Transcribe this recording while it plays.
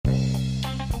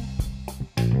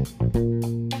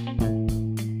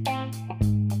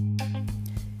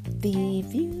The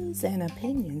views and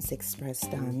opinions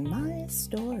expressed on My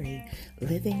Story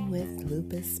Living with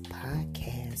Lupus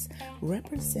podcast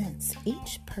represents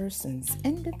each person's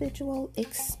individual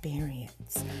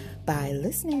experience. By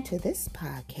listening to this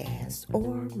podcast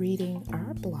or reading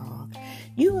our blog,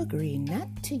 you agree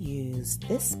not to use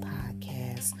this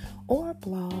podcast or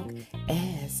blog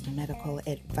as medical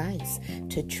advice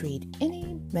to treat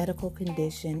any medical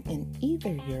condition in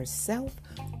either yourself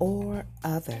or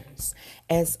others.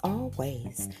 As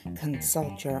always,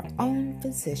 consult your own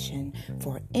physician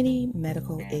for any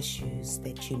medical issues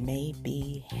that you may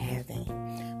be having.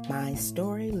 My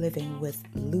Story Living with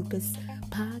Lupus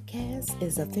podcast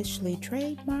is officially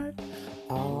trademarked,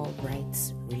 all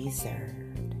rights reserved.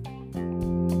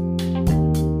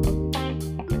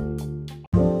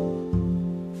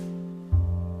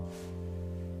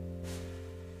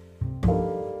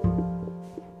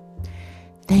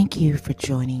 Thank you for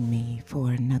joining me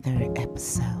for another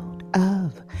episode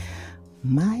of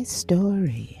My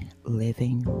Story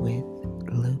Living with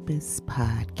Lupus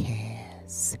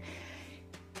podcast.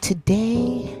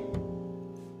 Today,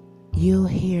 you'll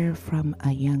hear from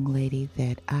a young lady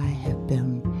that I have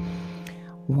been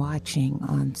watching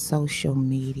on social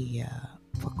media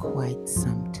for quite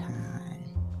some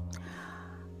time.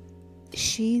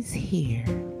 She's here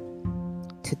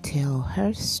to tell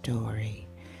her story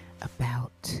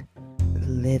about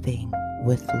living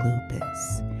with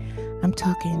lupus. I'm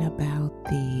talking about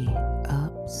the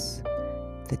ups,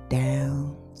 the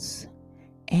downs,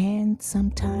 and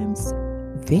sometimes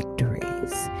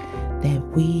victories that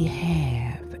we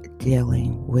have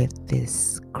dealing with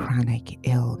this chronic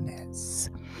illness.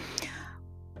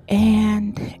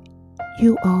 And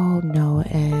you all know,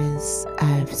 as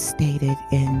I've stated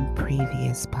in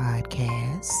previous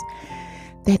podcasts,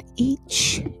 that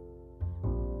each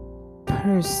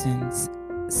person's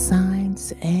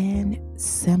signs and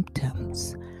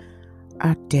symptoms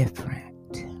are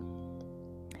different.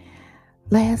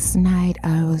 Last night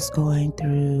I was going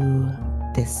through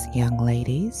this young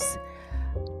lady's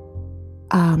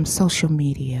social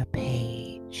media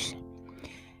page,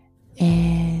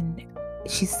 and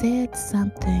she said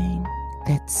something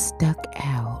that stuck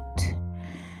out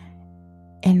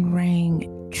and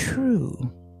rang true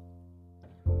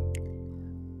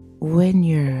when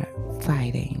you're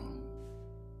fighting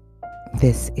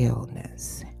this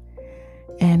illness.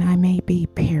 And I may be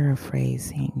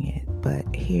paraphrasing it, but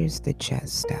here's the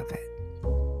gist of it.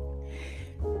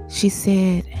 She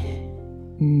said,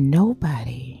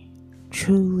 nobody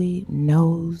truly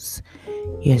knows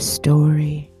your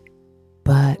story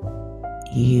but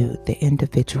you, the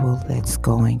individual that's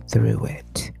going through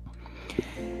it.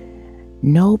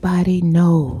 Nobody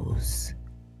knows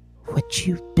what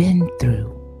you've been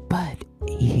through but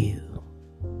you.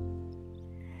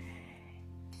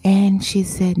 And she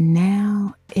said,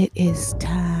 now it is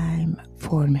time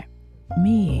for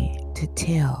me to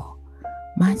tell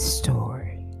my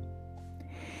story.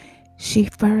 She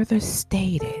further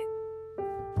stated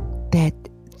that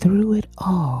through it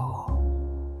all,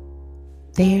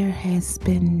 there has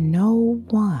been no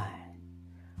one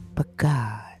but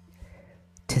God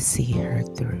to see her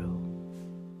through.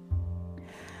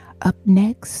 Up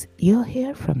next, you'll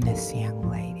hear from this young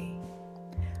lady.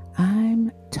 I'm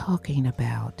talking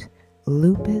about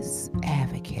lupus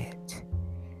advocate,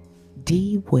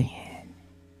 Dee Wynn.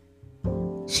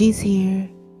 She's here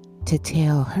to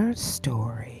tell her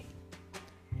story,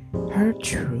 her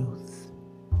truth,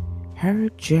 her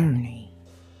journey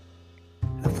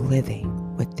of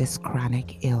living with this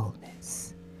chronic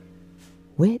illness,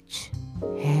 which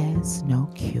has no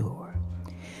cure.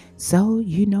 So,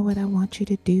 you know what I want you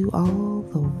to do all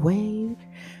the way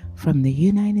from the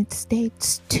United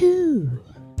States to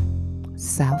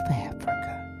South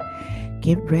Africa.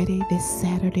 Get ready this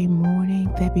Saturday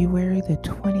morning, February the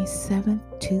 27th,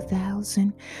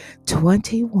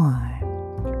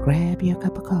 2021. Grab your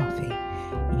cup of coffee,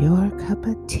 your cup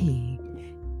of tea,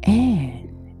 and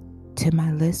to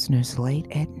my listeners late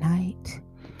at night,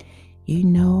 you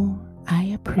know I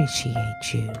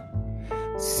appreciate you.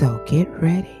 So get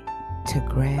ready to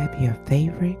grab your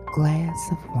favorite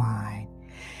glass of wine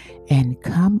and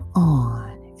come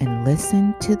on and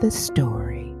listen to the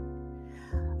story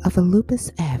of a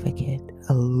lupus advocate,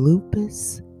 a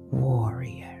lupus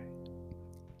warrior,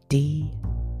 Dee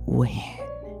Wynn.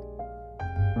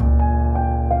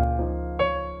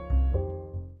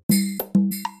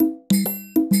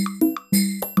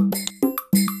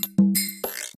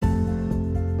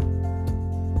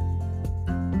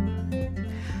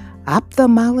 I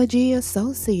Ophthalmology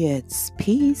Associates,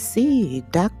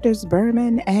 PC, Doctors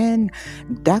Berman and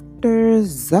Dr.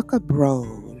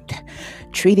 Zuckerbrod,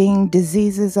 treating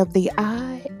diseases of the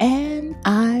eye and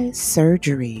eye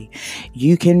surgery.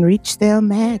 You can reach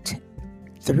them at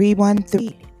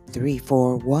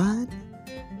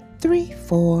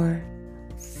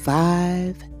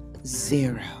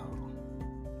 313-341-3450.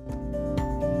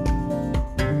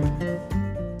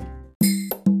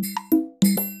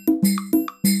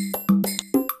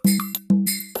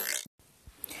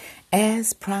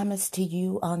 As promised to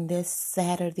you on this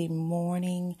Saturday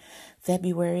morning,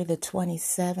 February the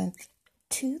 27th,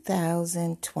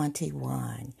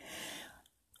 2021,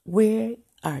 we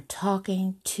are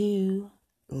talking to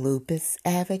lupus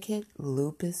advocate,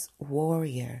 lupus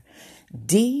warrior,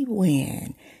 Dee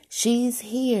Wynn. She's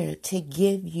here to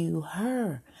give you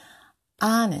her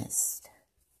honest,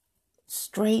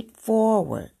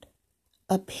 straightforward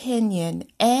opinion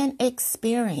and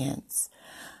experience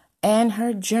and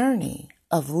her journey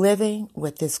of living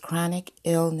with this chronic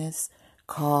illness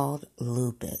called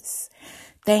lupus.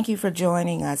 Thank you for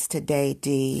joining us today,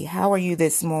 Dee. How are you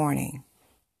this morning?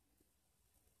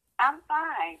 I'm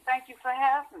fine. Thank you for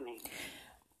having me.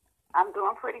 I'm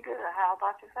doing pretty good. How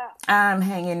about yourself? I'm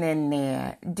hanging in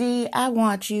there. Dee, I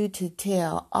want you to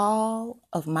tell all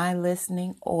of my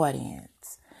listening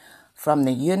audience, from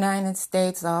the United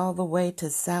States all the way to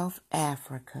South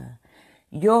Africa,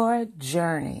 your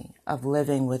journey of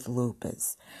living with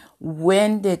lupus.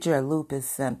 When did your lupus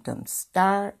symptoms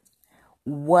start?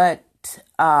 What,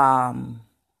 how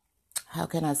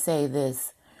can I say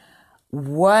this?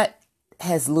 What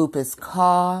has lupus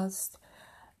caused?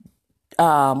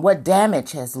 What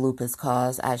damage has lupus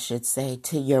caused, I should say,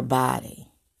 to your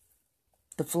body?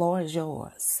 The floor is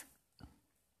yours.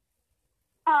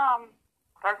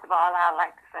 First of all, I'd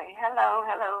like to say hello,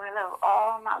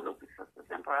 all my lupus sisters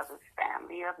and brothers,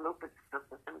 family of lupus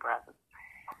sisters and brothers.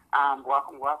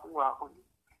 Welcome.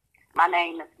 My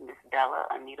name is Miss Della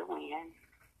Anita Wynn.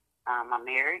 I'm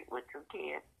married with 2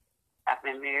 kids. I've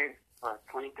been married for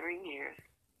 23 years.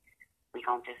 We're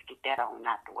going to just get that on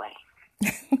out the way.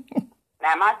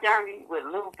 Now, my journey with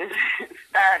lupus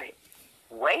started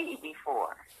way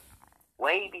before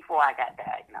I got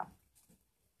diagnosed.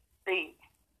 See,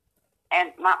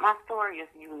 and my story is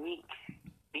unique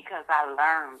because I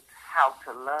learned how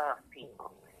to love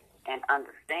people and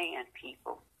understand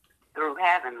people through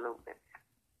having lupus.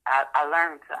 I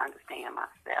learned to understand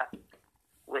myself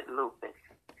with lupus.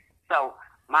 So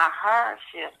my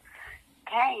hardships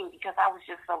came because I was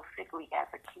just so sickly as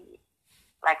a kid.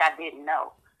 Like I didn't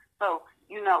know. So,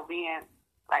 being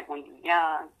like when you're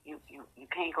young, you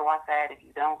can't go outside if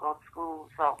you don't go to school.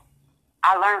 So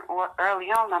I learned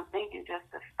early on, I'm thinking just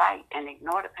to fight and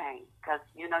ignore the pain because,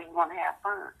 you want to have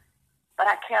fun. But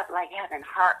I kept having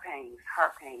heart pains,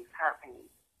 sharp heart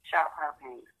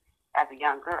pains as a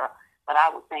young girl. But I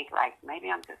would think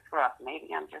maybe I'm just rough,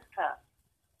 maybe I'm just tough.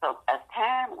 So as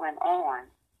time went on,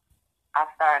 I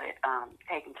started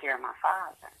taking care of my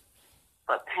father.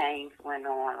 But pains went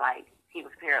on, he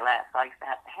was paralyzed, so I used to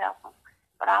have to help him.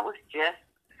 But I was just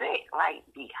sick,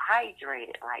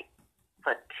 dehydrated,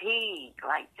 fatigued,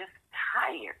 just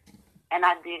tired. And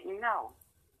I didn't know.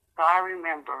 So I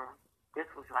remember this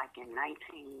was in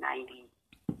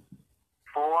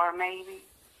 1994 maybe.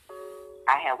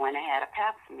 I had went and had a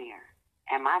pap smear.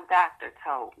 And my doctor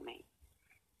told me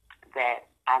that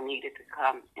I needed to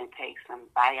come and take some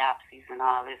biopsies and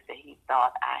all this, that he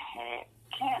thought I had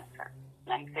cancer.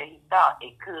 Like I said, he thought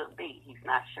it could be. He's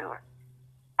not sure.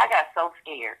 I got so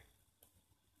scared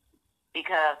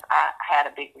because I had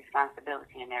a big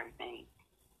responsibility and everything.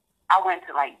 I went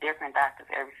to different doctors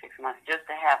every 6 months just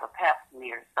to have a pap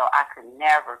smear so I could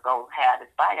never go have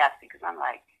this biopsy because I'm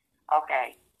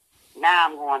okay, now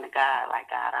I'm going to God.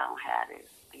 God, I don't have this.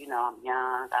 I'm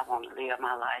young. I want to live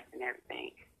my life and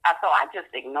everything. So I just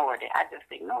ignored it.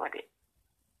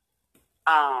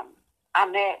 I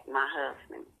met my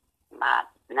husband, my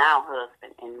now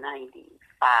husband, in 95.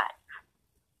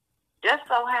 Just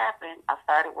so happened, I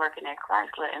started working at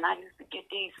Chrysler, and I used to get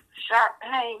these sharp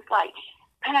pains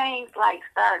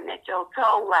starting at your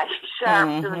toe,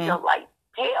 sharp to your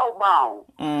tailbone.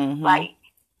 Mm-hmm.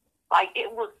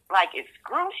 It was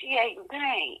excruciating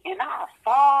pain, and I'd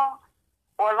fall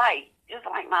or just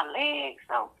my legs.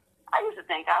 So I used to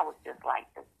think I was just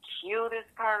the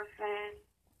cutest person.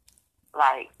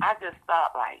 I just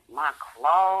thought my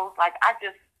clothes, I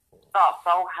just thought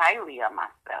so highly of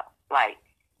myself.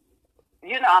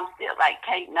 I'm still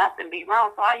can't nothing be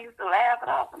wrong. So I used to laugh it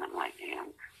off, and I'm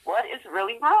damn, what is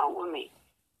really wrong with me?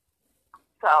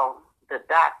 So the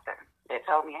doctor that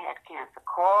told me I had cancer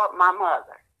called my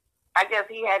mother I guess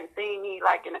he hadn't seen me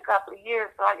like in a couple of years,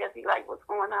 so I guess he like, what's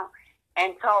going on?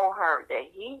 And told her that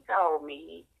he told me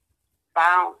he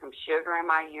found some sugar in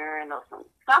my urine or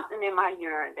something in my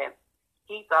urine that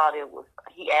he thought it was.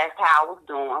 He asked how I was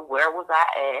doing, where was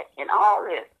I at, and all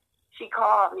this. She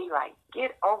called me like,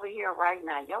 get over here right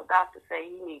now. Your doctor say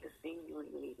he need to see you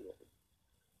immediately.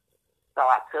 So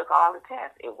I took all the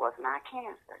tests. It was not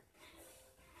cancer.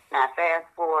 Now fast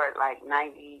forward like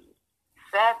 97,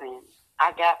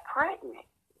 I got pregnant.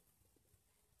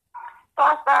 So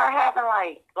I started having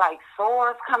like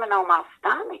sores coming on my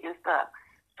stomach and stuff.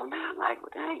 So now I'm like,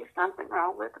 well, dang, is something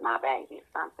wrong with my baby? Is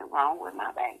something wrong with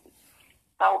my baby?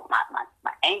 So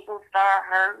my ankles started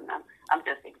hurting. I'm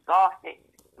just exhausted.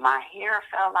 My hair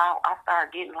fell out. I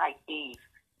started getting like these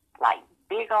like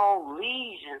big old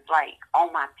lesions like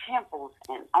on my temples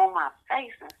and on my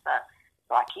face and stuff.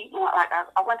 So I keep going. Like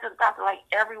I went to the doctor like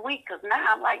every week because now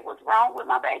I'm like, what's wrong with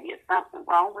my baby? Is something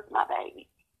wrong with my baby?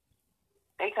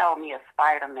 They told me a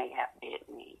spider may have bit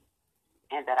me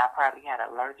and that I probably had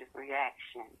an allergic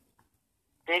reaction.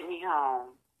 Sent me home,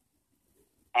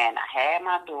 and I had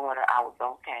my daughter. I was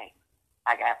okay.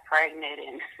 I got pregnant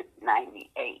in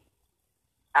 98.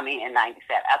 In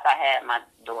 97. After I had my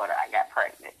daughter, I got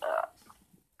pregnant a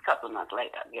couple of months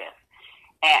later, I guess.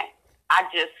 And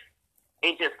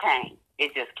it just came.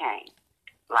 It just came.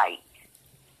 Like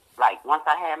once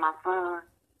I had my son,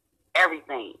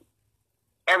 everything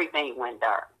went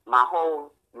dark. My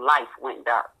whole life went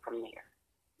dark from there.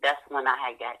 That's when I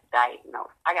had got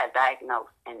diagnosed. I got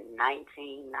diagnosed in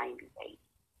 1998.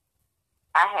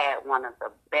 I had one of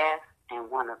the best and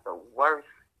one of the worst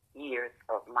years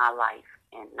of my life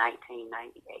in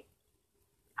 1998.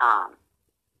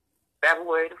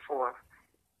 February the 4th.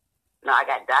 No, I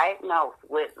got diagnosed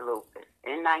with lupus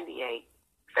in 98.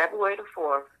 February the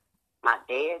 4th, my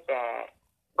dad died,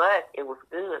 but it was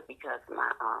good because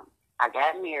I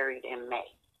got married in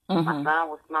May. Mm-hmm. My son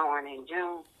was born in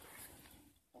June.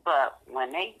 But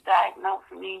when they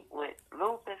diagnosed me with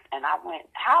lupus, and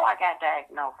how I got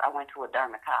diagnosed, I went to a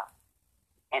dermatologist,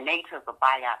 and they took a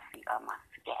biopsy of my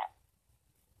scalp.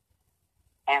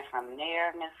 And from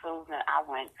there, Miss Susan, I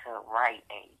went to Rite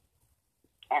Aid.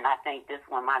 And I think this is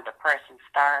when my depression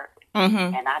started,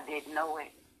 and I didn't know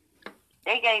it.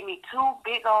 They gave me 2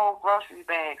 big old grocery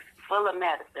bags full of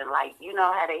medicine, like, you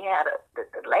know how they had the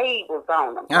labels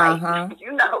on them, like,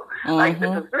 you know, like the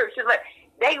prescription.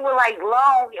 They were like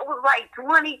long. It was like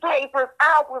 20 papers.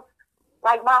 I was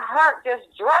like, my heart just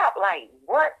dropped. Like,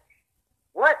 what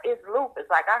is lupus?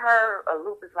 Like, I heard of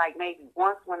lupus like maybe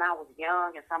once when I was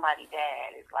young and somebody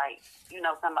died. It's like, you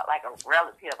know, somebody like a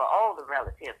relative, an older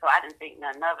relative. So I didn't think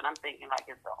nothing of it. I'm thinking like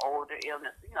it's an older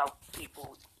illness. You know,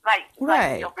 people like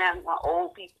your family, when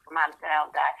old people from out of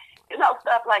town die. You know,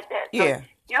 stuff like that. So yeah.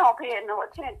 You don't pay it no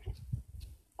attention.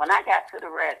 When I got to the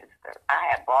register,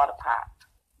 I had bought a pop.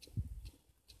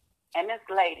 And this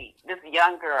lady, this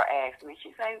young girl asked me,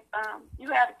 she said, you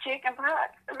have a chicken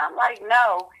pox? And I'm like,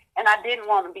 no. And I didn't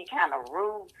want to be kind of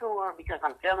rude to her because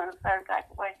I'm feeling a certain type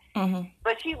of way. Mm-hmm.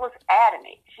 But she was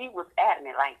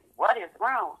adamant. Like, what is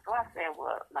wrong? So I said,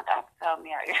 well, my doctor told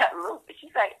me I got lupus. She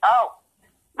said, oh,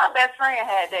 my best friend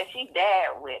had that. She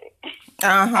died with it.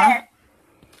 And I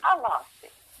lost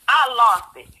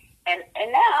it. And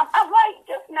now I'm like,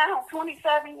 just now,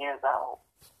 27 years old.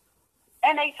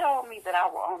 And they told me that I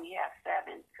will only have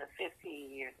 7 to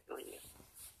 15 years to live.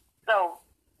 So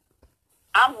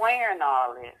I'm wearing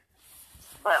all this,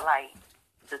 but like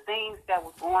the things that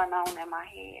was going on in my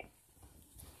head,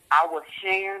 I was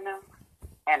sharing them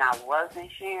and I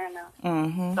wasn't sharing them.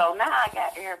 Mm-hmm. So now I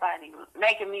got everybody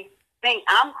making me think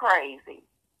I'm crazy,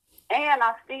 and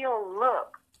I still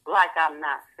look like I'm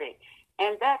not sick.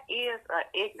 And that is an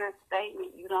ignorant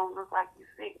statement. You don't look like you're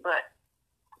sick, but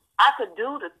I could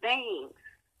do the things,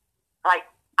 like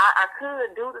I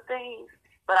could do the things,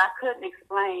 but I couldn't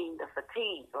explain the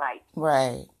fatigue. Like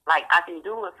I can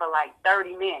do it for like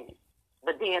 30 minutes,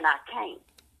 but then I can't.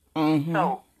 Mm-hmm.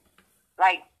 So,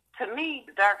 like, to me,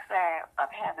 the dark side of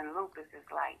having lupus is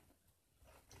like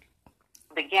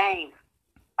the games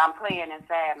I'm playing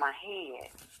inside my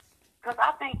head. Because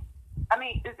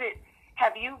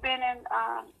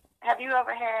have you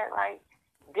ever had like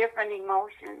different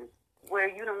emotions where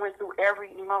you done went through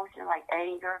every emotion, like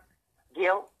anger,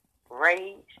 guilt,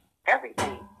 rage,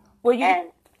 everything?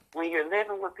 And when you're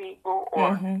living with people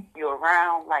or you're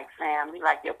around like family,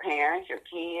 like your parents, your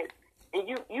kids, and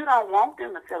you don't want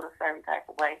them to feel a certain type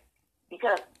of way,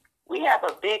 because we have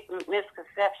a big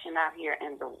misconception out here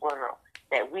in the world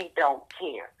that we don't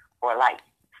care or like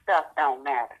stuff don't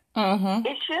matter. Mm-hmm.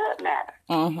 It should matter.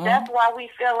 Mm-hmm. That's why we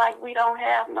feel like we don't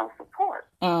have no support.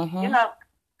 Mm-hmm. You know,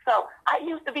 So I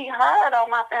used to be hard on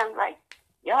my family, like,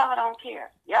 y'all don't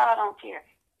care. Y'all don't care.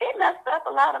 It messed up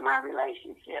a lot of my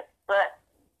relationships. But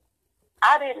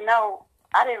I didn't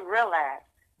realize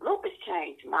lupus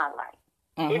changed my life.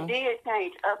 It did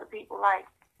change other people's life,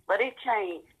 but it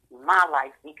changed my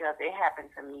life because it happened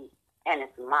to me and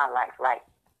it's my life. Like,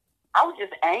 I was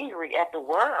just angry at the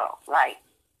world. Like,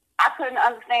 I couldn't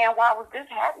understand why was this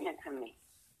happening to me.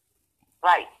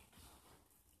 Like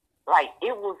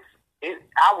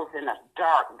I was in a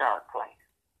dark, dark place.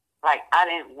 Like, I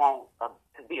didn't want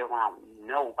to be around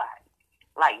nobody.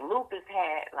 Like, lupus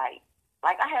had, like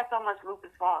I had so much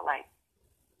lupus fault. Like,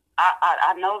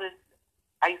 I noticed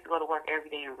I used to go to work every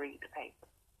day and read the paper.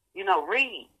 You know,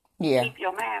 read. Yeah. Keep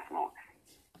your mind flowing.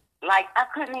 Like, I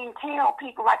couldn't even tell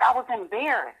people. Like, I was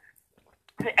embarrassed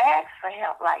to ask for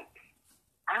help. Like,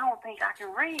 I don't think I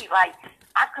can read. Like,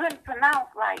 I couldn't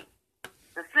pronounce, like,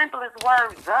 the simplest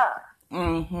words,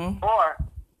 or,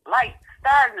 like,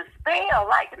 starting to spell,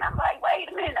 like, and I'm like,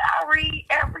 wait a minute, I read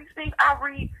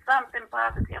something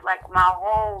positive, like, my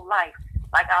whole life.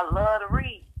 Like, I love to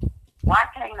read. Why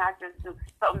can't I just do?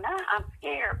 So now I'm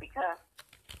scared because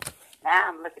now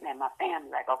I'm looking at my family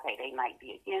like, okay, they might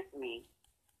be against me.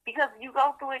 Because you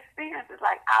go through experiences,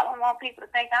 like, I don't want people to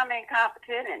think I'm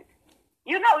incompetent. And,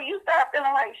 you know, you start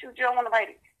feeling like, shoot, you don't want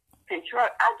nobody to control.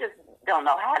 I just don't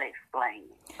know how to explain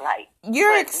it. Like,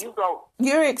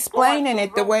 you're explaining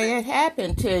it the way it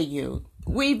happened to you.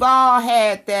 We've all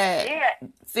had that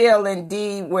feeling,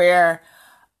 Dee, where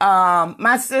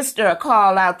my sister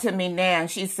called out to me now and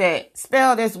she said,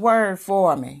 spell this word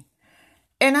for me.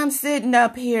 And I'm sitting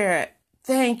up here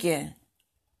thinking,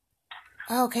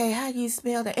 okay, how do you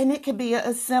spell that? And it could be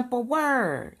a simple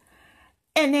word.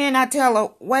 And then I tell her,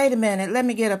 wait a minute, let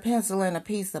me get a pencil and a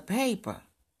piece of paper.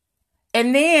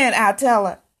 And then I tell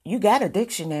her, you got a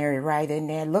dictionary right in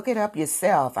there. Look it up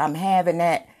yourself. I'm having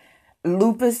that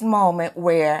lupus moment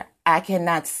where I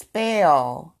cannot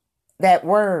spell that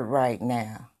word right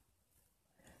now.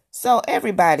 So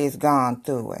everybody's gone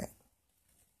through it.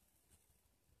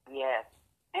 Yes.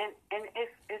 And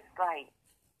it's like,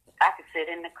 I could sit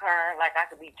in the car, like I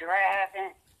could be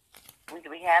driving, we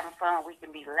could be having fun, we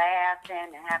can be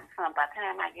laughing and having fun. By the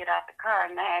time I get out the car,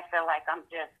 now I feel like I'm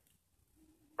stiff,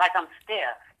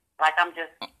 like I'm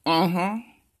just,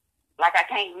 like I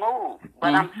can't move,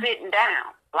 but I'm sitting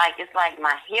down. Like it's like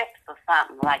my hips or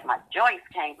something, like my joints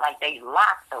can't, like they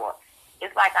locked, or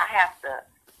it's like I have to.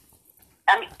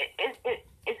 I mean,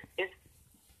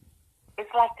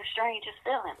 it's like the strangest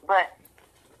feeling, but.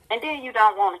 And then you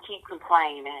don't want to keep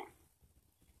complaining.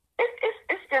 It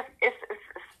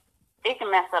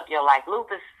can mess up your life.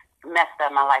 Lupus messed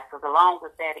up my life because along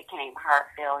with that, it came heart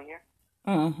failure.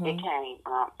 It came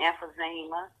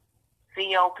emphysema,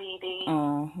 COPD,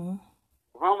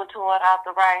 rheumatoid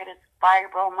arthritis,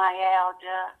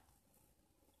 fibromyalgia,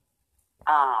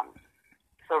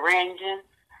 syringes.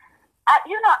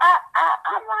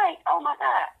 I'm like, oh my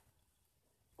God.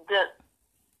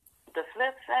 The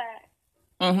flip side.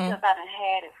 Because I done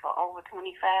had it for over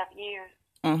 25 years.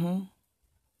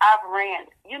 I've ran,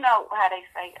 you know how they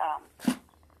say,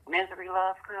 misery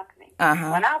loves company.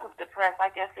 When I was depressed, I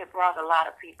guess it brought a lot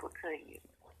of people to you.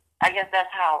 I guess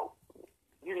that's how,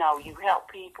 you know, you help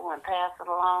people and pass it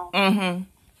along. I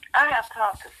have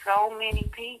talked to so many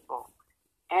people.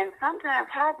 And sometimes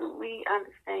how do we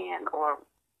understand, or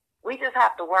we just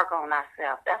have to work on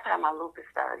ourselves. That's how my lupus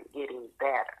started getting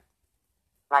better.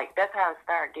 Like, that's how it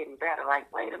started getting better. Like,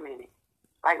 wait a minute.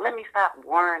 Like, let me stop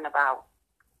worrying about,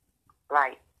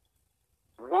 like,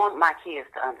 want my kids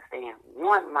to understand,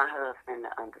 want my husband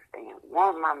to understand,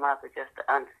 want my mother just to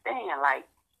understand. Like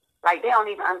they don't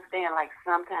even understand, like,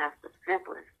 sometimes the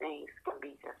simplest things can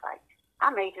be just like, I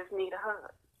may just need a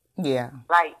hug. Yeah.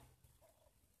 Like,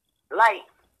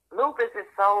 lupus is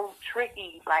so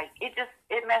tricky. Like, it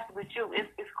messes with you.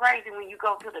 It's crazy when you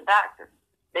go to the doctor.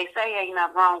 They say ain't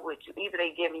nothing wrong with you. Either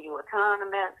they giving you a ton of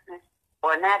medicine,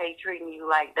 or now they treating you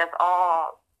like that's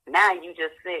all. Now you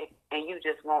just sick and you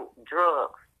just want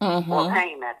drugs or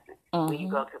pain medicine when you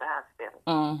go to the hospital.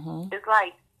 It's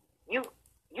like you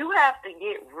have to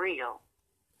get real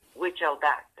with your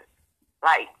doctors.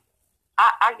 Like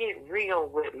I get real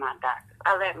with my doctors.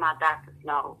 I let my doctors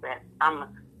know that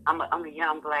I'm a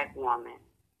young black woman.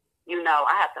 You know,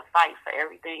 I have to fight for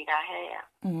everything I have.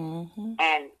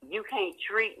 And you can't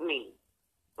treat me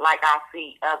like I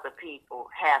see other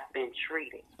people have been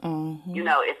treated. You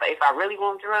know, if I really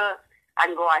want drugs, I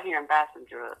can go out here and buy some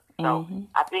drugs. So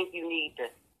I think you need to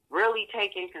really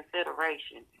take in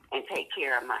consideration and take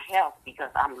care of my health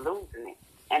because I'm losing it.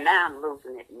 And now I'm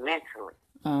losing it mentally.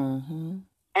 And,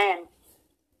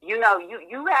 you know,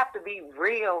 you have to be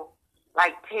real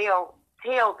like tell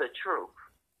the truth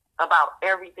about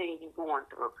everything you're going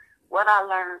through. What I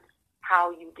learned,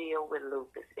 how you deal with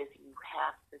lupus, is you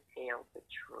have to tell the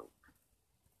truth.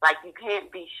 Like, you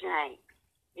can't be shamed.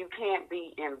 You can't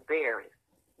be embarrassed.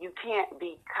 You can't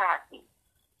be cocky.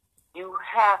 You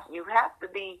have to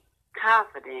be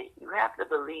confident. You have to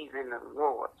believe in the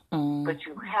Lord. Mm-hmm. But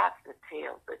you have to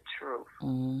tell the truth.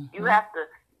 Mm-hmm. You have to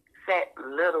set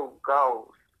little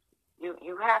goals.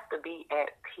 You have to be at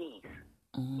peace.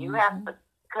 Mm-hmm. You have to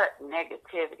cut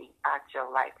negativity out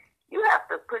your life. You have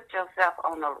to put yourself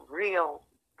on a real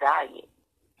diet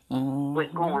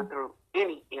with going through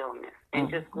any illness and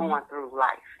just going through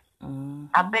life. Mm-hmm.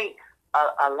 I think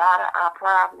a lot of our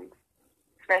problems,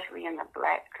 especially in the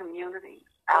Black community,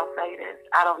 I'll say this,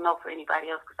 I don't know for anybody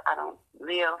else because I don't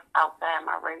live outside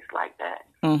my race like that.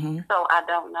 Mm-hmm. So I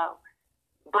don't know.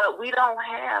 But we don't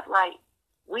have,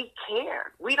 we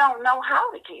care. We don't know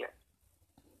how to care.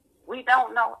 We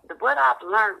don't know. What I've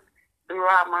learned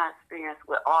throughout my experience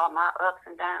with all my ups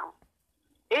and downs,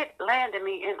 it landed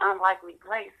me in unlikely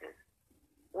places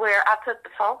where I took the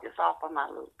focus off of my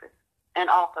lupus and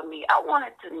off of me. I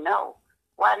wanted to know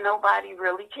why nobody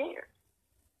really cared.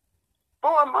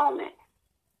 For a moment,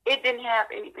 it didn't have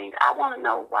anything. I want to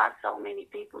know why so many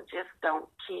people just don't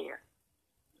care.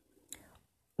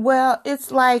 Well,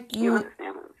 it's like you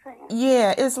understand what I'm saying?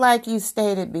 Yeah, it's like you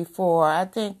stated before. I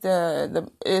think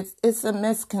it's a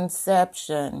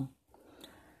misconception.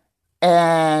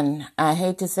 And I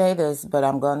hate to say this, but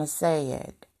I'm going to say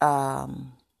it.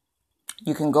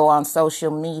 You can go on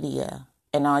social media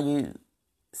and all you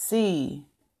see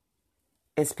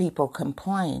is people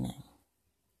complaining,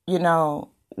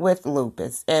 with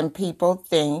lupus. And people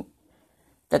think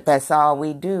that that's all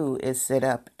we do is sit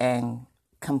up and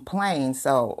complain.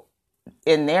 So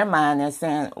in their mind, they're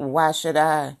saying, why should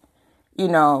I,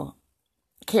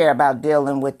 care about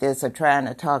dealing with this or trying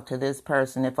to talk to this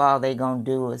person if all they going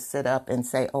to do is sit up and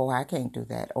say, oh, I can't do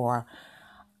that, or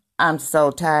I'm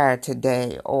so tired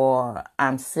today, or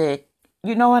I'm sick.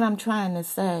 You know what I'm trying to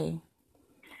say?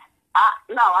 I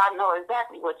know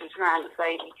exactly what you're trying to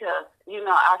say because,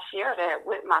 I share that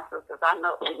with my sisters. I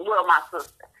know, my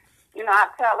sister. I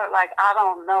tell her, I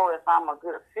don't know if I'm a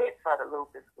good fit for the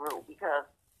lupus group because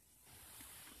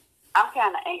I'm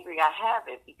kind of angry I have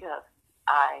it because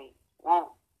I want,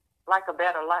 a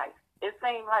better life. It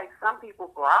seems like some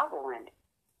people grovel in it.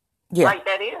 Yeah. Like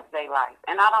that is their life.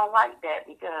 And I don't like that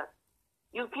because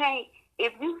you can't,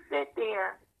 if you sit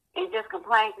there and just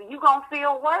complain, you're going to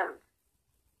feel worse.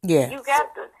 Yeah. You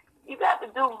got to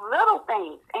do little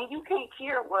things, and you can't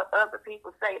hear what other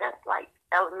people say. That's like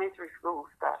elementary school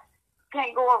stuff. You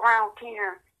can't go around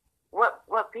caring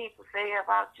what people say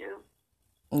about you.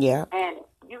 Yeah. And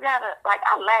you got to,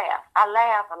 I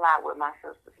laugh a lot with my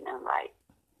sisters now.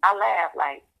 I laugh,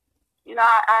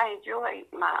 I enjoy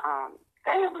my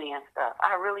family and stuff.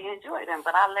 I really enjoy them,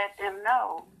 but I let them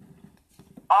know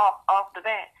off the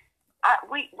bat.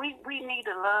 We need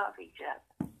to love each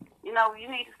other. You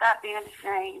need to stop being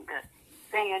ashamed of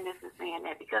saying this and saying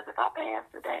that, because if I pass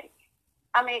today,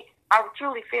 I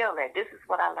truly feel that this is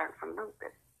what I learned from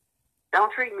lupus.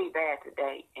 Don't treat me bad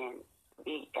today and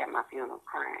be at my funeral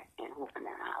crying and whooping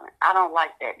and hollering. I don't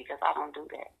like that because I don't do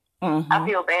that. Mm-hmm. I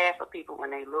feel bad for people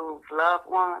when they lose loved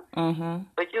ones,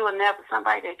 but you will never,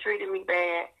 somebody that treated me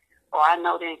bad or I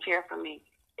know didn't care for me,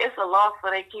 it's a loss for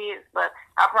their kids, but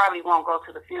I probably won't go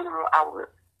to the funeral. I would,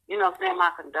 send my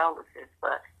condolences,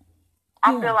 but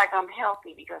I feel like I'm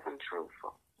healthy because I'm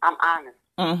truthful. I'm honest.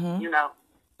 Mm-hmm.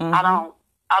 I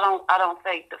don't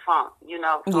fake the funk,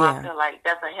 so I feel like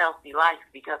that's a healthy life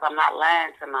because I'm not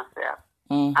lying to myself.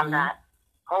 Mm-hmm. I'm not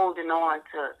holding on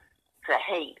to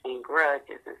hate and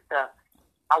grudges and stuff.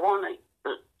 I want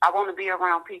to be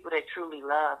around people that truly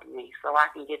love me so I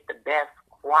can get the best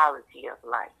quality of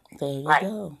life. There you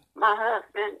go. My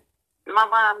husband, my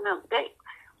mom,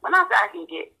 when I say I can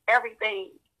get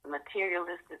everything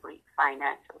materialistically,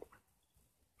 financially,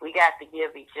 we got to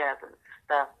give each other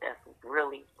stuff that's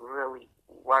really, really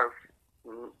worth,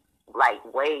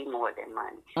 way more than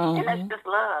money. Mm-hmm. And that's just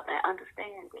love and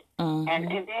understanding. Mm-hmm.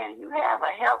 And then you have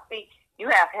healthy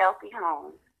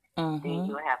homes. Mm-hmm. Then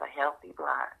you have a healthy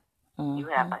block. Mm-hmm. You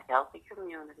have a healthy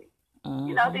community.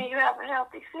 Mm-hmm. Then you have a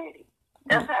healthy city.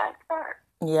 That's how it starts.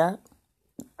 Yeah.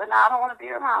 But now I don't want to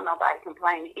be around nobody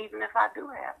complaining, even if I do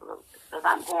have lupus, because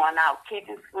I'm going out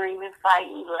kicking, screaming,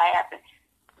 fighting, laughing.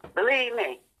 Believe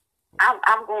me,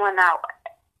 I'm going out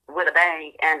with a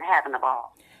bang and having a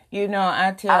ball. I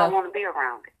don't want to be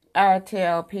around it. I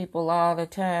tell people all the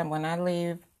time when I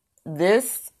leave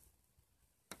this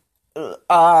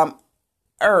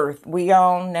earth we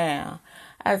own now,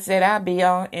 I said I'll be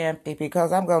on empty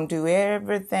because I'm going to do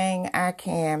everything I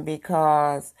can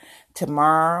because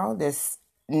tomorrow, this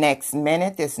next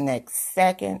minute, this next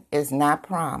second is not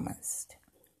promised.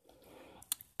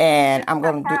 And I'm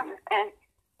going to do...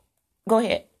 Go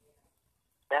ahead.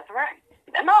 That's right.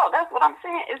 No, that's what I'm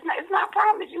saying. It's not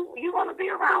promised. You want to be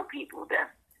around people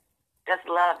that's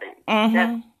loving. Mm-hmm.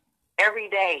 That's every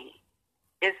day.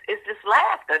 It's just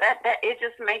laughter. That it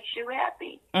just makes you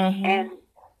happy. Mm-hmm. And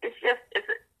it's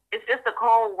just a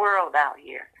cold world out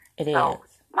here. It so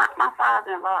is. My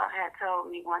father-in-law had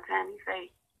told me one time, he said,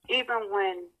 even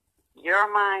when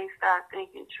your mind starts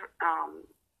thinking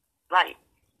like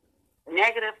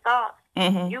negative thoughts,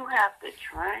 mm-hmm. you have to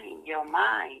train your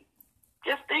mind.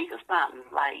 Just think of something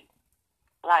like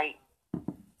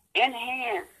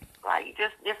enhance, like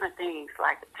just different things,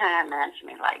 like time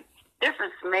management, like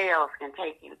different smells can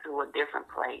take you to a different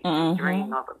place. Mm-hmm.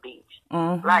 Dream of a beach.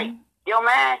 Mm-hmm. Like your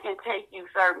mind can take you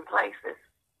certain places.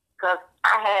 Because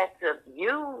I had to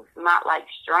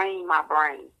strain my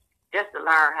brain just to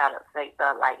learn how to say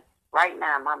stuff. Like right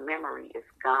now, my memory is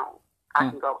gone. I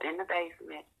can go in the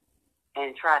basement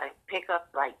and try to pick up,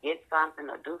 like get something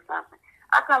or do something.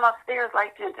 I come upstairs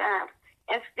like 10 times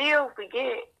and still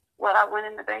forget what I went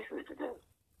in the basement to do.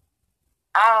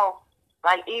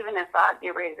 Even if I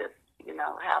get ready to,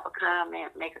 have a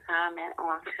comment, make a comment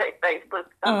on Facebook,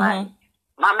 somebody,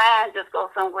 my mind just goes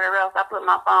somewhere else. I put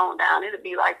my phone down. It'll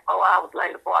be like 4 hours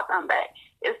later before I come back.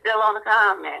 It's still on the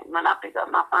comment when I pick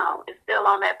up my phone. It's still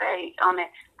on that page. On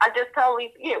that, I just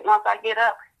totally forget. Once I get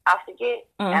up, I forget,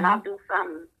 and I do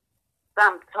something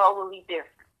totally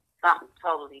different. Something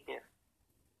totally different.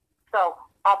 So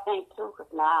I think too,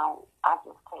 because now I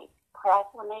just take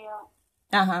Crackle and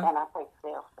I take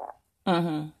Self-Step.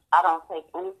 Mm-hmm. I don't take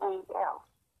anything else,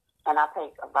 and I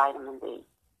take a vitamin D.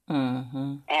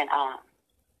 Mm-hmm. And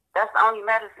that's the only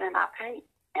medicine I take.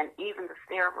 And even the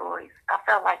steroids, I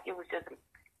felt like it was just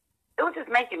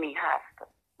making me hostile,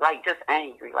 like just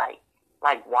angry, like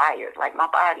wired. Like my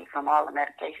body from all the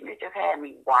medication, it just had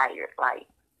me wired. Like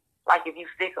if you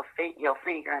stick your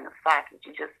finger in the socket,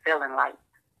 you just feeling like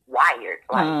wired.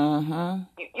 Like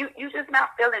you just not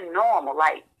feeling normal.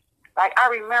 Like I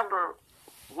remember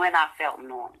when I felt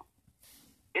normal.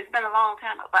 It's been a long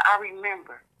time, but I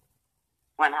remember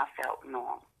when I felt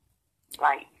normal.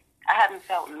 Like I haven't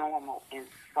felt normal in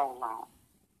so long.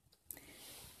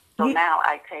 So now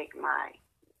I take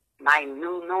my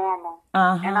new normal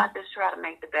and I just try to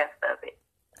make the best of it.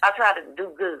 I try to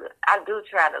do good. I do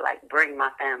try to bring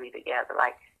my family together.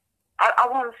 Like I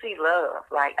want to see love.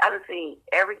 Like I done seen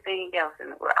everything else in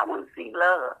the world. I want to see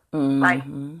love. Like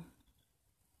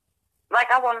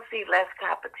I want to see less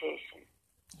competition.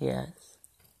 Yes.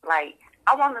 Like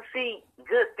I want to see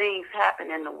good things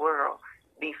happen in the world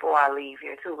before I leave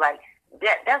here too. Like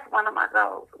that's one of my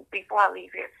goals. Before I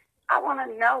leave here, I want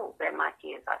to know that my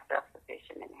kids are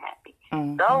self-sufficient and happy.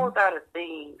 Those are the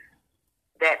things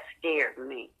that scared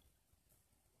me.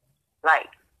 Like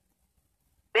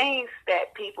things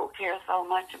that people care so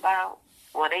much about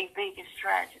or they think is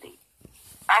tragedy.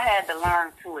 I had to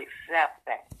learn to accept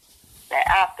that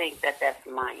I think that that's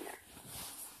minor.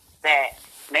 That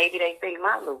maybe they think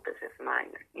my lupus is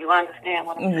minor. You understand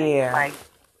what I'm saying? Yeah. Like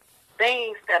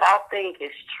things that I think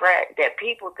is that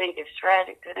people think is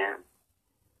tragic to them,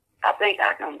 I think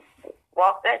I can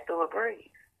walk that through a breeze.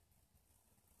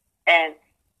 And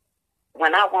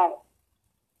when I want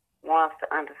ones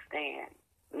to understand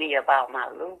me about my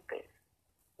lupus,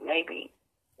 maybe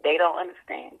they don't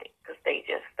understand it because they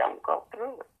just don't go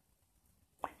through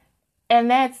it. And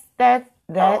that's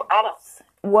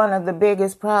one of the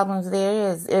biggest problems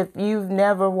there is. If you've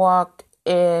never walked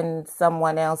in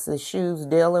someone else's shoes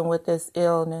dealing with this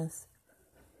illness,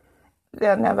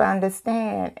 they'll never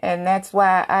understand. And that's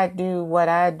why I do what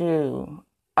I do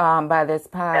by this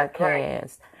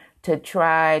podcast, to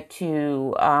try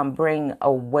to bring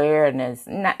awareness.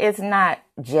 It's not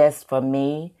just for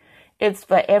me. It's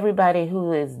for everybody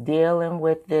who is dealing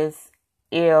with this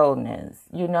illness.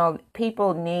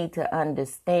 People need to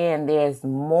understand there's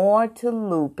more to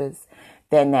lupus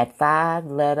than that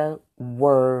 5-letter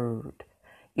word.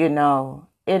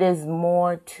 It is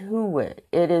more to it.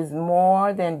 It is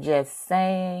more than just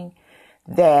saying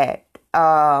that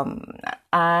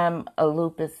I'm a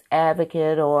lupus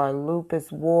advocate or a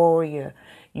lupus warrior.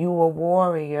 You a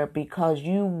warrior because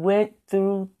you went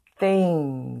through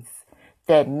things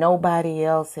that nobody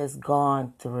else has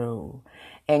gone through.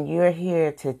 And you're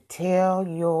here to tell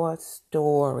your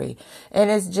story. And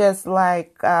it's just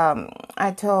like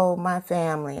I told my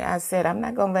family, I said, I'm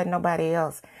not going to let nobody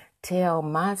else tell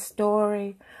my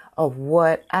story of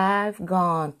what I've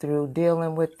gone through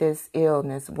dealing with this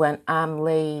illness when I'm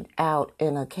laid out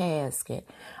in a casket.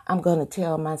 I'm going to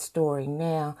tell my story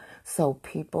now so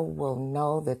people will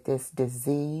know that this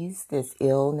disease, this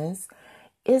illness,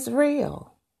 is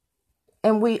real.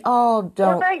 And we all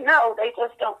don't. Well, they know. They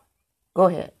just don't. Go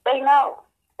ahead. They know.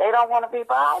 They don't want to be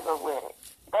bothered with it.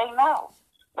 They know.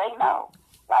 They know.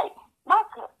 Like,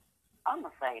 I'm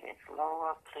going to say this.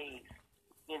 Lord, please,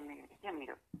 give me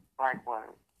the right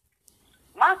word.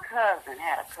 My cousin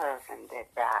had a cousin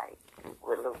that died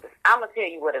with lupus. I'm going to tell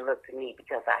you what it looked to me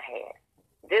because I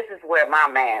had. This is where my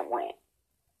man went.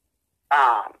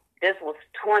 This was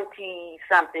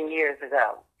 20-something years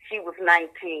ago. She was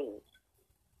 19.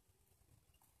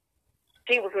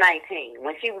 She was 19.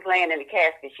 When she was laying in the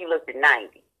casket, she looked at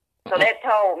 90. So that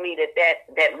told me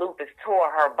that lupus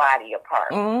tore her body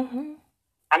apart. Mm-hmm.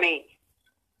 I mean,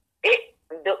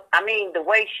 the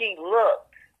way she looked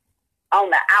on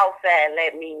the outside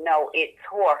let me know it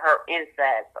tore her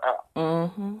insides up.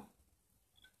 Mm-hmm.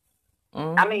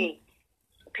 Mm-hmm. I mean,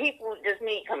 people just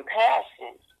need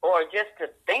compassion or just to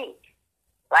think.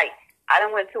 Like, I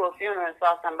done went to a funeral and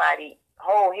saw somebody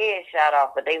whole head shot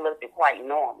off, but they looked quite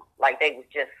normal, like they was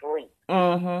just asleep.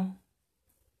 Mm-hmm.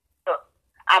 So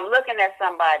I'm looking at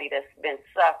somebody that's been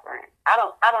suffering.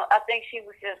 I think she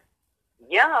was just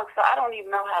young, so I don't even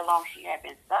know how long she had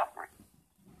been suffering.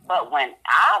 But when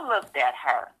I looked at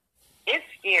her, it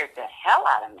scared the hell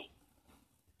out of me.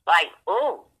 Like,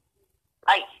 ooh.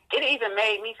 Like, it even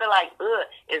made me feel like, ugh,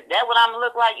 is that what I'm going to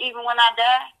look like even when I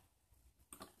die?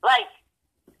 Like,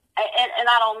 and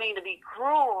I don't mean to be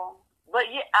cruel, but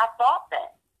yeah, I thought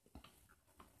that.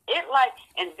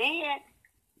 And then,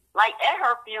 like, at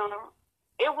her funeral,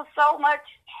 it was so much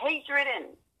hatred and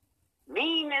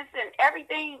meanness and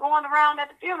everything going around at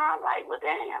the funeral. I'm like, well,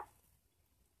 damn.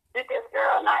 Did this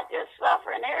girl not just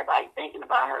suffer and everybody thinking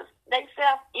about her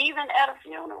themselves even at a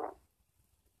funeral?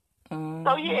 Mm-hmm.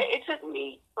 So, yeah, it took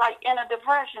me, like, in a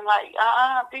depression. Like,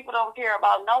 people don't care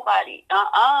about nobody.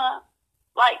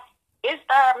 Like, it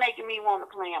started making me want to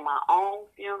plan my own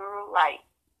funeral. Like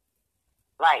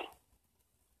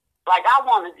I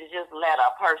wanted to just let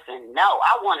a person know.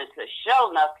 I wanted to show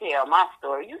enough tell my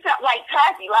story. You sound like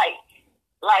Tati,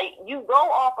 like you go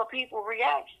off of people's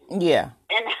reactions. Yeah.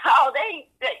 And how they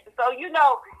so you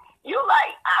know, you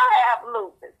like, I have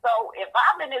lupus. So if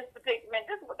I'm in this predicament,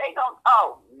 this is what they don't,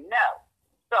 oh no.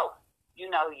 So, you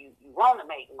know, you want to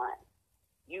make money.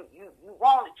 You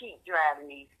want to keep driving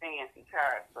these fancy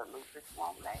cars, but lupus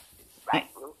won't let you.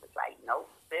 Like, lupus, like, nope,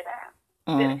 sit down.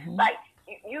 Mm-hmm. Like,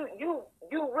 you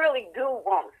really do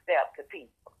want to step to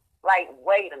people. Like,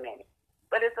 wait a minute.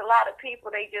 But it's a lot of people,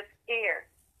 they just scared.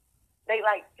 They,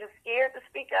 like, just scared to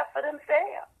speak up for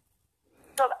themselves.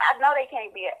 So I know they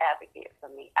can't be an advocate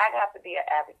for me. I got to be an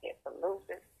advocate for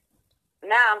lupus.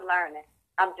 Now I'm learning.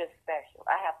 I'm just special.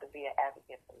 I have to be an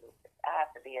advocate for lupus. I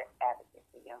have to be an advocate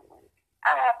for young women.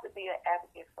 I have to be an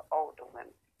advocate for older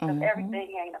women. Because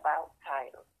everything ain't about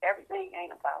titles. Everything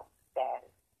ain't about status.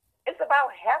 It's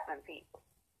about helping people.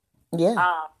 Yeah.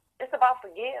 It's about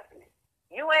forgiveness.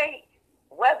 You ain't,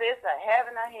 whether it's a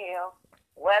heaven or hell,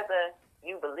 whether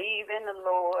you believe in the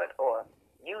Lord or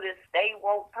you this stay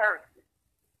woke person,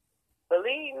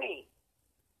 believe me,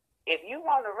 if you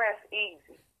want to rest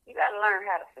easy, you got to learn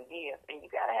how to forgive, and you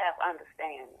got to have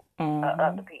understanding of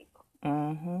other people.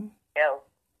 Mm-hmm. Else,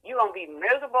 you're going to be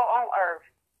miserable on earth,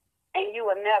 and you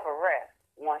will never rest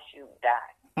once you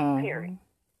die, period.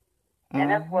 And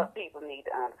that's what people need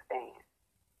to understand.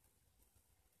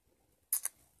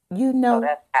 You know. So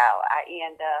that's how I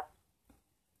end up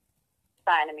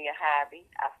finding me a hobby.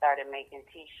 I started making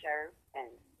T-shirts and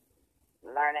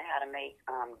learning how to make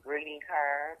greeting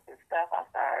cards and stuff. I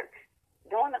started,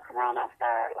 during the corona, I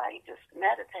started like just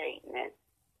meditating and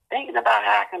thinking about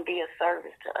how I can be of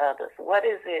service to others. What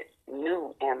is it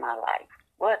new in my life?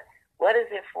 What is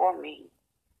it for me?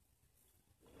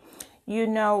 You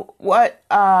know, what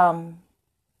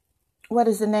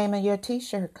is the name of your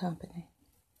T-shirt company?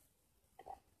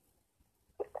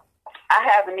 I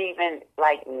haven't even,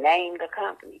 like, named the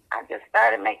company. I just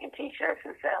started making T-shirts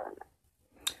and selling them.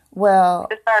 Well,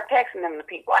 Just started texting them to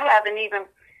people. I haven't even,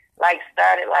 like,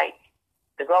 started, like,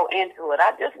 to go into it.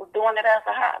 I just was doing it as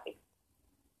a hobby.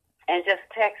 And just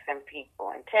texting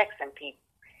people. And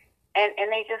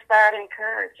they just started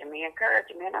encouraging me.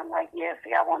 And I'm like, yeah,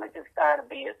 see, I want to just start a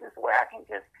business where I can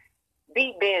just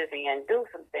be busy and do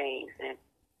some things and,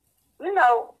 you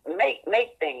know, make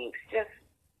things. Just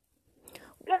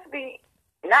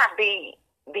not be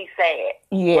sad.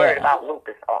 Yeah. Worried about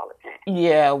lupus all the time.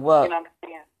 Yeah, well, you know what I'm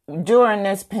saying? during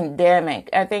this pandemic,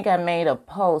 I think I made a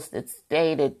post that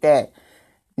stated that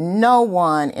no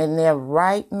one in their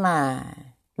right mind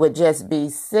would just be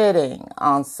sitting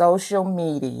on social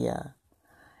media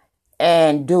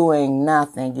and doing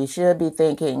nothing. You should be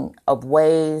thinking of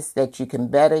ways that you can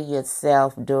better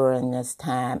yourself during this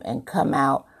time and come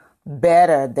out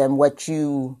better than what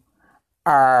you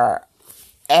are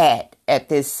at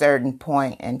this certain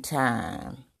point in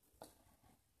time.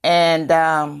 And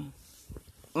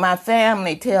my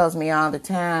family tells me all the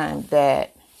time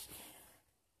that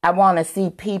I want to see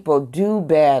people do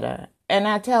better. And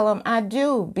I tell them I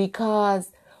do,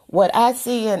 because what I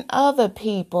see in other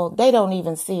people, they don't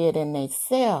even see it in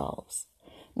themselves.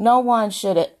 No one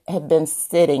should have been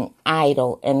sitting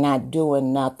idle and not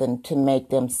doing nothing to make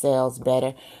themselves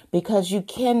better, because you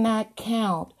cannot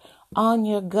count on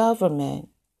your government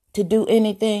to do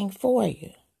anything for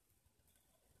you.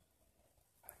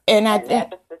 And I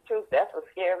think that's the truth. That's a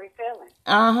scary feeling.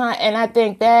 And I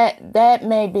think that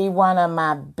may be one of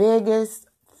my biggest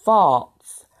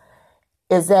faults,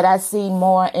 is that I see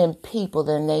more in people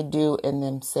than they do in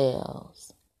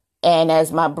themselves. And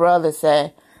as my brother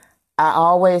said, I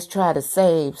always try to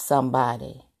save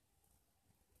somebody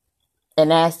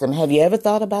and ask them, have you ever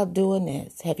thought about doing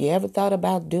this? Have you ever thought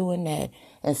about doing that?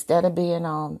 Instead of being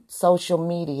on social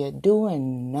media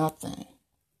doing nothing.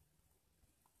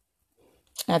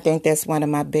 I think that's one of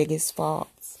my biggest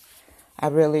faults. I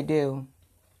really do.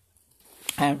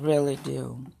 I really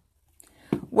do.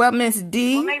 Well, Miss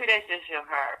D. Well, maybe that's just your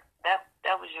hurt.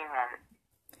 That was your hurt.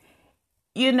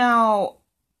 You know,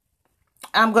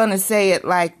 I'm going to say it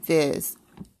like this.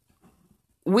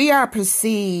 We are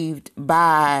perceived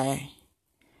by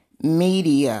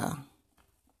media,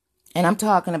 and I'm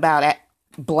talking about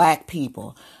black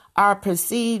people, are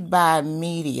perceived by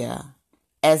media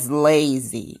as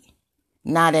lazy,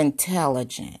 not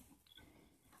intelligent.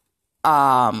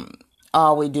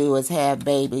 All we do is have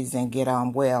babies and get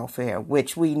on welfare,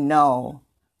 which we know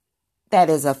that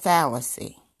is a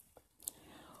fallacy.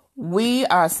 We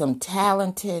are some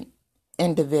talented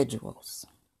individuals.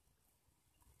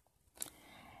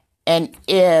 And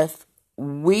if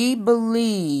we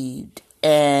believed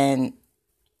in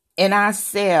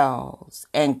ourselves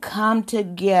and come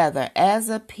together as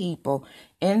a people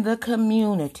in the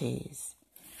communities,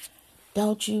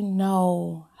 don't you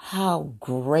know how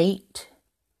great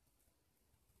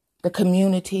the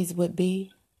communities would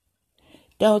be?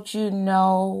 Don't you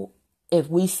know, if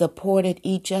we supported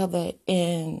each other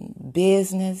in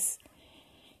business,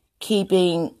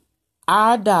 keeping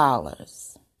our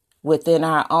dollars within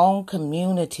our own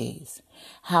communities,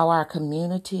 how our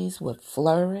communities would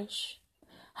flourish,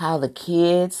 how the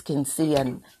kids can see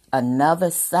another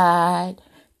side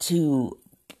to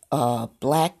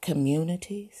black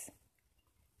communities?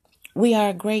 We are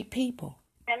a great people.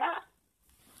 And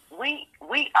we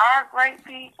are great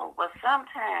people, but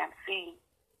sometimes, see,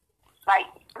 like,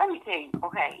 let me tell you,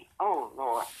 okay, oh,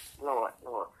 Lord,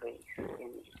 please,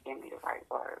 give me the right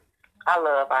word. I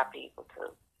love our people,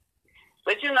 too.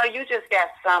 But, you know, you just got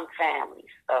some families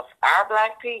of our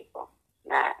black people.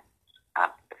 Now,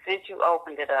 since you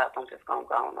opened it up, I'm just going to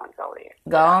go on and go there.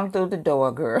 Go on through the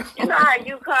door, girl. You know how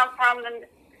you come from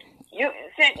you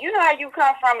know how you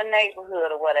come from a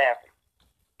neighborhood or whatever,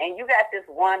 and you got this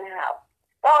one house.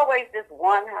 It's always this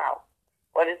one house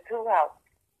or this two houses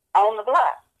on the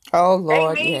block. Oh,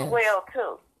 Lord, they mean yes. well,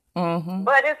 too. Mm-hmm.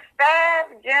 But it's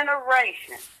 5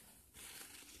 generations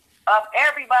of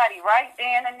everybody right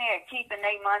then and there keeping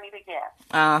their money together.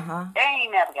 Uh-huh. They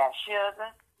ain't never got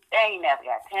sugar. They ain't never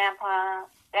got tampons.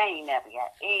 They ain't never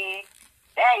got eggs.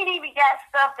 They ain't even got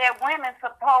stuff that women's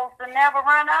supposed to never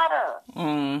run out of.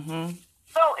 Mm-hmm.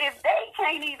 So if they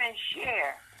can't even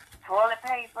share toilet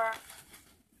paper,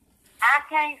 I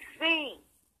can see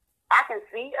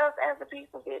us as a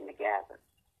people getting together.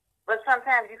 But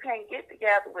sometimes you can't get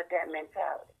together with that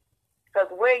mentality. Because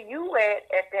where you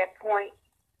at that point,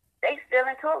 they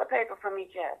stealing toilet paper from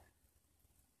each other.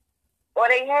 Or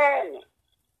they having it.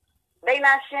 They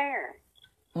not sharing.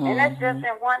 Mm-hmm. And that's just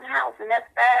in one house, and that's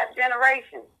 5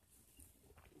 generations.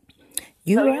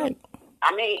 You're right.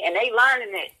 And they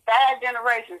learning it. 5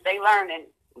 generations, they learning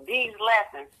these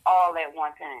lessons all at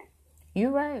one time.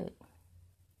 You're right.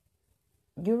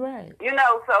 You're right. You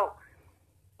know, so,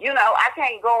 you know, I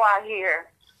can't go out here.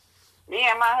 Me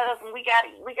and my husband, we gotta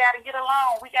get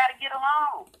along. We gotta get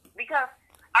along. Because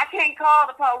I can't call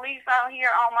the police out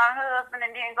here on my husband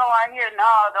and then go out here, no,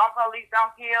 police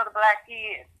don't kill the black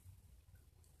kids.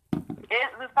 There's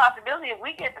a possibility if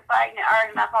we get to fighting and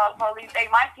arguing, I call the police,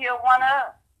 they might kill one of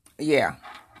us. Yeah.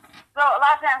 So a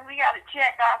lot of times we got to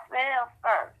check ourselves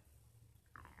first.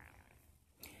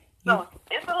 So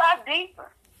It's a lot deeper.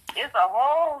 It's a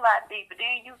whole lot deeper.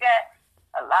 Then you got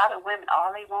a lot of women,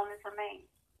 all they want is a man.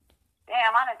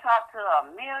 Damn, I done talked to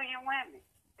 1 million women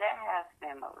that has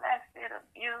been molested,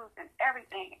 abused, and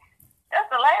everything. That's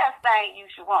the last thing you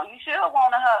should want. You should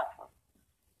want to hustle.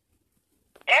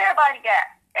 Everybody got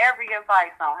every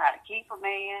advice on how to keep a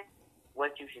man,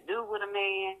 what you should do with a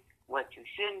man, what you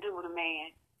shouldn't do with a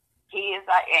man. Kids,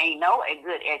 ain't no a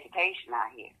good education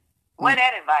out here. Where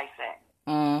that advice at?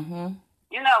 Mm-hmm.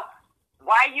 You know,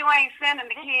 why you ain't sending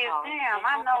the kids? Damn,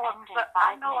 I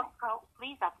know a coach.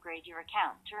 Please upgrade your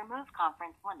account to remove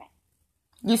conference limit.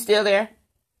 You still there?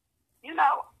 You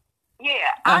know,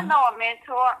 yeah, I know a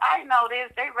mentor. I know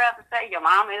this. They rather say your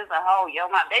mama is a hoe. Your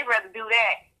mom. They rather do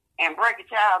that and break a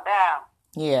child down.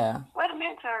 Yeah. Where the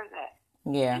mentors at?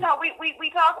 Yeah. You know, we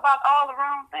talk about all the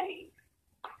wrong things,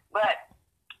 but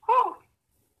whew,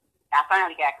 I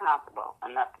finally got comfortable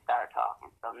enough to start talking.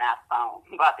 So now it's phone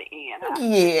about to end. Huh?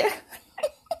 Yeah.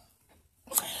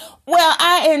 Well,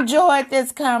 I enjoyed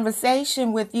this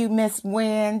conversation with you, Miss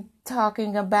Wynn,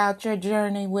 talking about your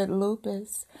journey with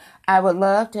lupus. I would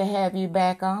love to have you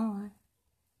back on.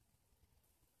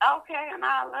 Okay, and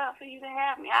I'd love for you to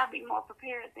have me. I'll be more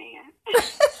prepared then.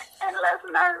 And less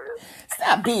nervous.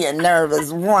 Stop being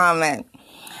nervous, woman.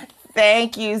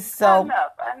 Thank you so much.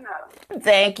 I know.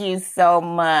 Thank you so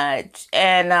much.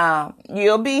 And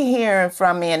you'll be hearing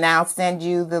from me, and I'll send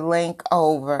you the link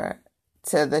over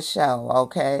to the show,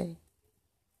 okay?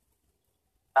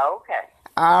 Okay.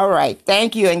 All right.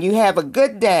 Thank you, and you have a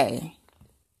good day.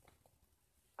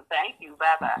 Thank you.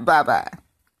 Bye-bye. Bye-bye.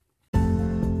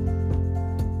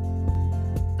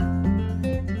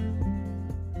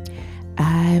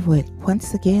 I would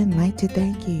once again like to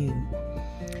thank you,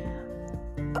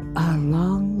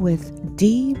 along with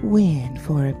Dee Wynn,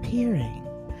 for appearing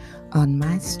on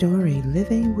My Story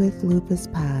Living with Lupus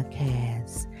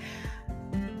podcast,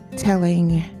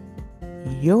 telling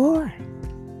your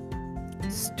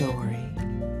story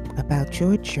about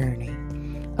your journey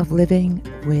of living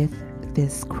with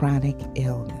this chronic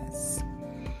illness.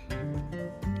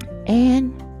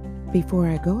 And before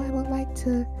I go, I would like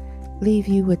to leave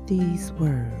you with these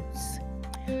words.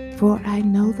 For I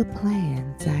know the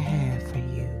plans I have for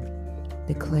you,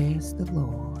 declares the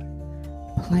Lord,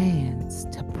 plans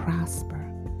to prosper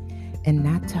and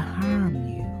not to harm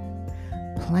you,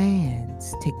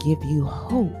 plans to give you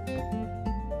hope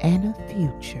and a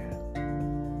future.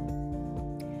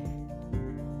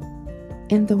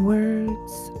 In the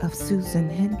words of Susan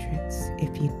Hendricks,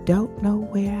 if you don't know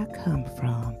where I come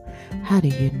from, how do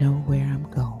you know where I'm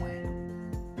going?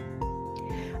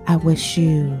 I wish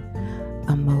you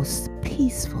a most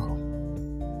peaceful,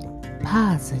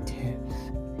 positive,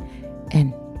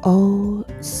 and oh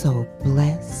so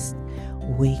blessed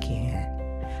weekend.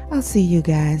 I'll see you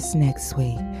guys next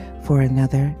week for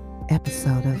another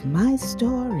episode of My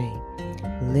Story,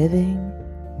 Living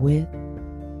with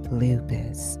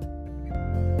Lupus.